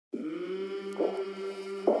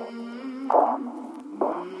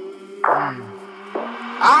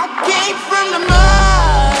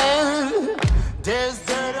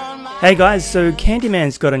Hey guys, so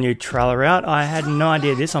Candyman's got a new trailer out. I had no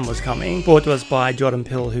idea this one was coming. Brought to us by Jordan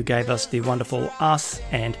Peele, who gave us the wonderful Us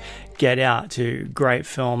and Get Out, two great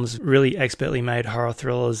films, really expertly made horror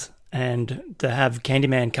thrillers. And to have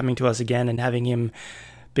Candyman coming to us again and having him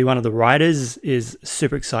be one of the writers is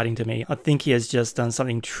super exciting to me. I think he has just done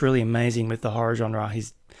something truly amazing with the horror genre.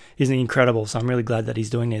 He's incredible, so I'm really glad that he's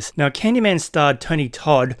doing this. Now, Candyman starred Tony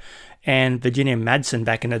Todd and Virginia Madsen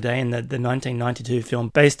back in the day in the 1992 film,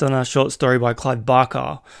 based on a short story by Clive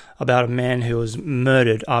Barker about a man who was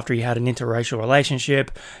murdered after he had an interracial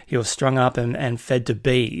relationship. He was strung up and fed to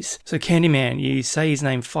bees. So Candyman, you say his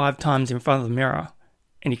name 5 times in front of the mirror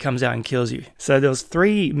and he comes out and kills you. So there was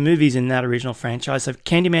 3 movies in that original franchise. So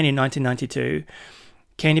Candyman in 1992,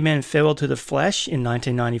 Candyman Farewell to the Flesh in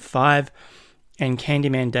 1995, and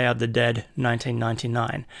Candyman Day of the Dead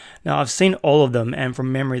 1999. Now I've seen all of them, and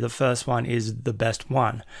from memory the first one is the best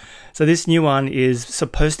one. So this new one is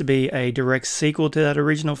supposed to be a direct sequel to that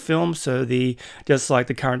original film, so just like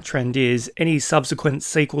the current trend is, any subsequent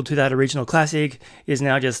sequel to that original classic is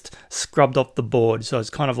now just scrubbed off the board, so it's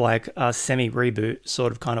kind of like a semi-reboot,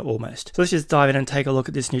 sort of, kind of, almost. So let's just dive in and take a look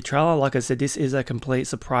at this new trailer. Like I said, this is a complete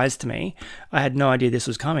surprise to me. I had no idea this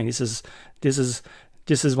was coming.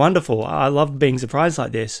 This is wonderful. I love being surprised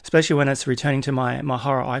like this, especially when it's returning to my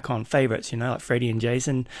horror icon favorites, you know, like Freddy and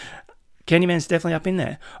Jason. Candyman's definitely up in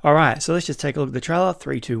there. All right, so let's just take a look at the trailer.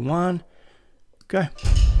 3, 2, 1, go.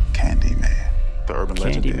 Candyman. The urban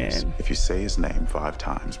legend is, Candyman. if you say his name 5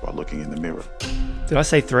 times while looking in the mirror, Did I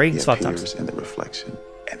say 3? It's 5 he times. appears in the reflection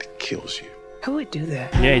and kills you. Who would do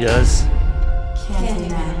that? Yeah, he does.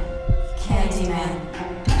 Candyman. Candyman.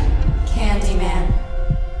 Candyman.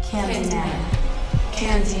 Candyman.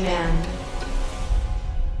 Candyman.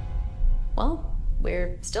 Well,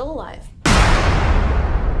 we're still alive.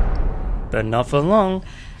 But not for long.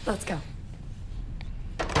 Let's go.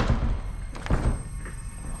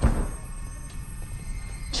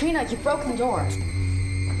 Trina, you broke the door.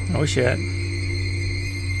 Oh shit.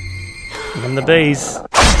 And the bees.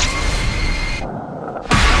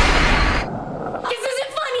 This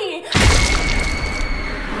isn't funny!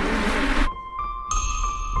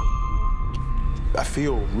 I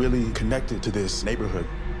feel really connected to this neighborhood.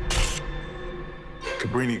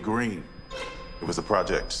 Cabrini Green. It was the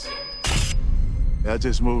projects. I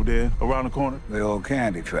just moved in around the corner. The old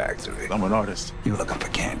candy factory. I'm an artist. You looking for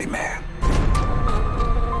Candyman?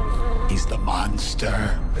 He's the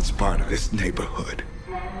monster that's part of this neighborhood.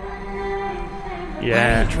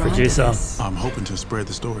 Yeah, producer. I'm hoping to spread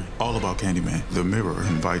the story all about Candyman. The mirror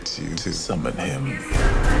invites you to summon him.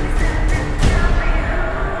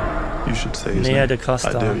 You should say his Nia name.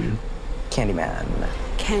 DaCosta. I dare you. Candyman.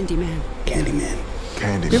 Candyman. Candyman.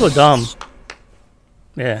 Candyman. People are dumb.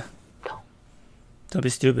 Yeah. Don't be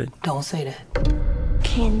stupid. Don't say that.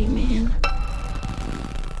 Candyman.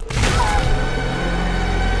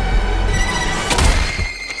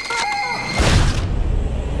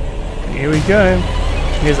 Here we go.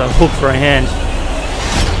 Here's a hook for a hand.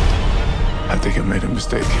 I think I made a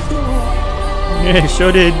mistake. Yeah,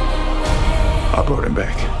 sure did. I brought him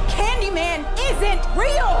back. Candyman isn't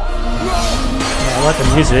real! Yeah, I like the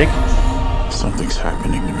music. Something's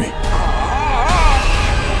happening to me.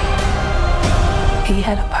 He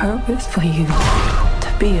had a purpose for you. To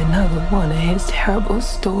be another one of his terrible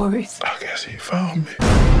stories. I guess he found me. I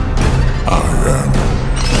am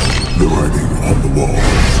the writing on the wall,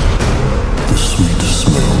 the sweet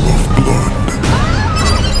smell of blood.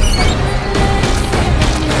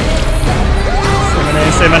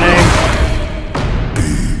 Say my name. Be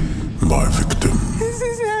my victim. This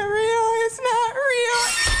is not real. It's not real.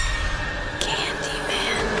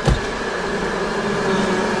 Candyman.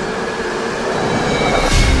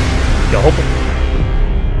 Gulp.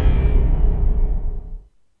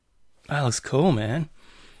 That looks cool, man.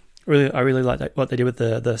 I really like what they did with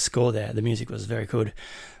the score there. The music was very good.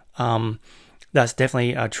 That's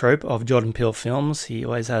definitely a trope of Jordan Peele films. He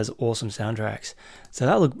always has awesome soundtracks. So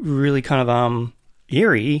that looked really kind of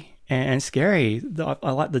eerie and scary.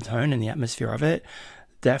 I like the tone and the atmosphere of it.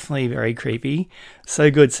 Definitely very creepy. So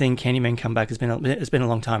good seeing Candyman come back. It's been a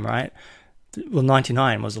long time, right? Well,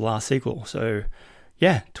 99 was the last sequel. So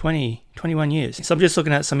yeah, 21 years. So I'm just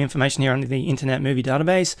looking at some information here on the Internet Movie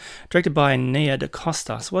Database. Directed by Nia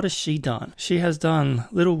DaCosta. So what has she done? She has done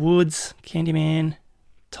Little Woods, Candyman,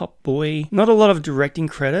 Top Boy. Not a lot of directing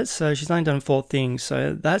credits, so she's only done 4 things,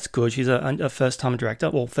 so that's good. She's a first-time director.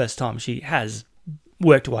 Well, first time. She has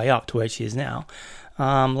worked her way up to where she is now.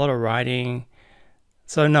 A lot of writing.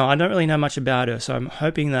 So no, I don't really know much about her, so I'm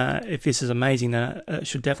hoping that if this is amazing, then it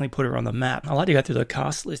should definitely put her on the map. I like to go through the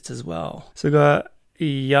cast list as well. So we've got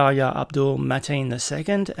Yahya Abdul Mateen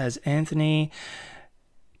II as Anthony,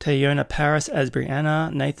 Tayona Paris as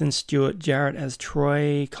Brianna, Nathan Stewart Jarrett as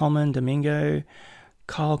Troy, Coleman Domingo,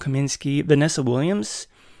 Kyle Kaminsky, Vanessa Williams,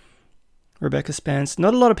 Rebecca Spence.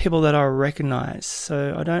 Not a lot of people that I recognize,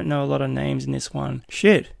 so I don't know a lot of names in this one.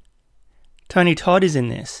 Shit. Tony Todd is in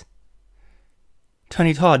this.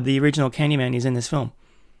 Tony Todd, the original Candyman, is in this film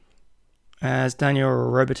as Daniel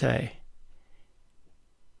Robitaille.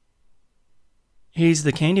 He's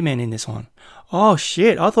the Candyman in this one. Oh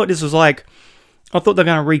shit, I thought this was like, I thought they're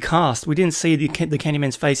going to recast. We didn't see the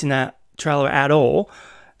Candyman's face in that trailer at all.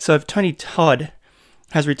 So if Tony Todd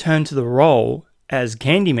has returned to the role as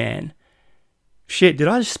Candyman, shit, did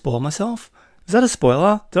I just spoil myself? Is that a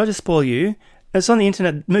spoiler? Did I just spoil you? It's on the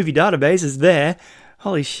Internet Movie Database, it's there.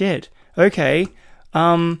 Holy shit. Okay.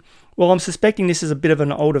 Well, I'm suspecting this is a bit of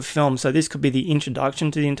an older film, so this could be the introduction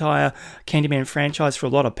to the entire Candyman franchise for a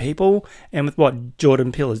lot of people. And with what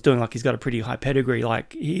Jordan Peele is doing, like he's got a pretty high pedigree,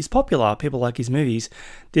 like he's popular, people like his movies.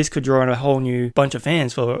 This could draw in a whole new bunch of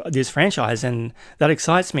fans for this franchise, and that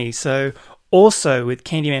excites me. So also with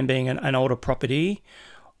Candyman being an older property,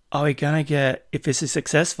 are we going to get, if this is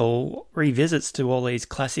successful, revisits to all these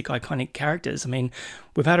classic iconic characters? I mean,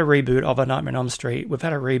 we've had a reboot of A Nightmare on Elm Street. We've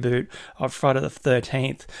had a reboot of Friday the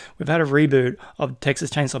 13th. We've had a reboot of Texas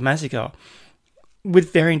Chainsaw Massacre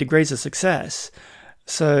with varying degrees of success.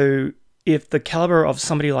 So if the caliber of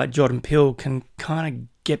somebody like Jordan Peele can kind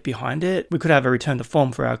of get behind it, we could have a return to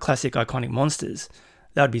form for our classic iconic monsters.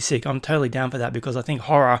 That would be sick. I'm totally down for that because I think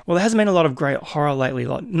horror, well, there hasn't been a lot of great horror lately,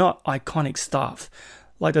 like not iconic stuff.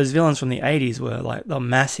 Like those villains from the 80s were like, they're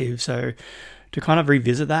massive. So to kind of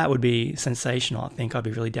revisit that would be sensational. I think I'd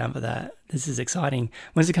be really down for that. This is exciting.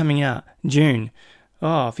 When's it coming out? June.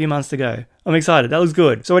 Oh, a few months to go. I'm excited. That looks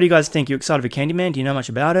good. So what do you guys think? You excited for Candyman? Do you know much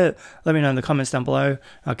about it? Let me know in the comments down below.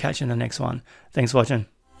 I'll catch you in the next one. Thanks for watching.